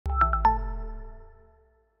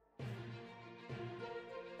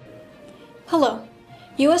Hello.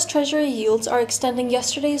 U.S. Treasury yields are extending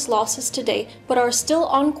yesterday's losses today, but are still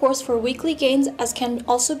on course for weekly gains, as can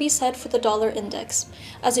also be said for the dollar index.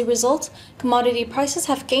 As a result, commodity prices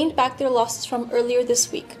have gained back their losses from earlier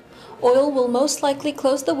this week. Oil will most likely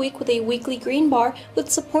close the week with a weekly green bar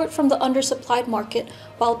with support from the undersupplied market,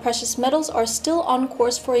 while precious metals are still on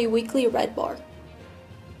course for a weekly red bar.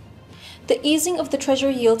 The easing of the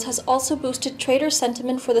Treasury yields has also boosted trader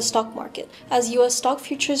sentiment for the stock market, as U.S. stock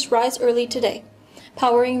futures rise early today.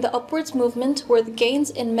 Powering the upwards movement were the gains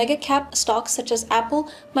in mega-cap stocks such as Apple,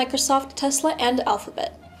 Microsoft, Tesla, and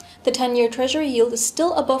Alphabet. The 10-year Treasury yield is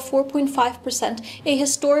still above 4.5%, a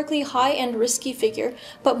historically high and risky figure,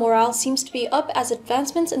 but morale seems to be up as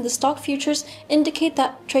advancements in the stock futures indicate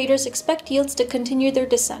that traders expect yields to continue their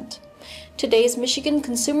descent. Today's Michigan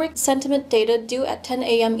consumer sentiment data, due at 10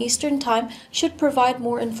 a.m. Eastern Time, should provide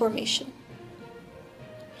more information.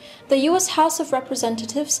 The U.S. House of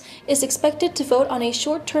Representatives is expected to vote on a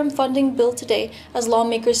short-term funding bill today as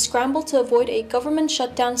lawmakers scramble to avoid a government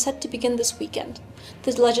shutdown set to begin this weekend.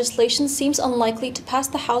 The legislation seems unlikely to pass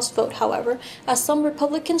the House vote, however, as some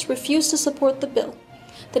Republicans refuse to support the bill.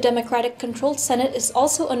 The Democratic-controlled Senate is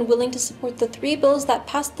also unwilling to support the three bills that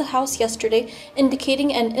passed the House yesterday,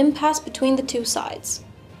 indicating an impasse between the two sides.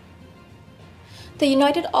 The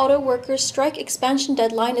United Auto Workers strike expansion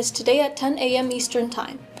deadline is today at 10 a.m. Eastern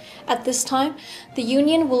Time. At this time, the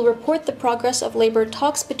union will report the progress of labor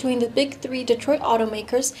talks between the big three Detroit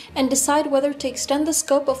automakers and decide whether to extend the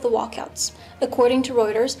scope of the walkouts. According to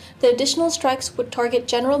Reuters, the additional strikes would target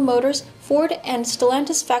General Motors, Ford, and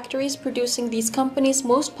Stellantis factories producing these companies'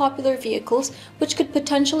 most popular vehicles, which could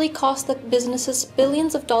potentially cost the businesses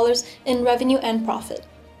billions of dollars in revenue and profit.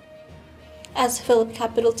 As Philip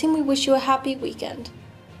Capital Team, we wish you a happy weekend.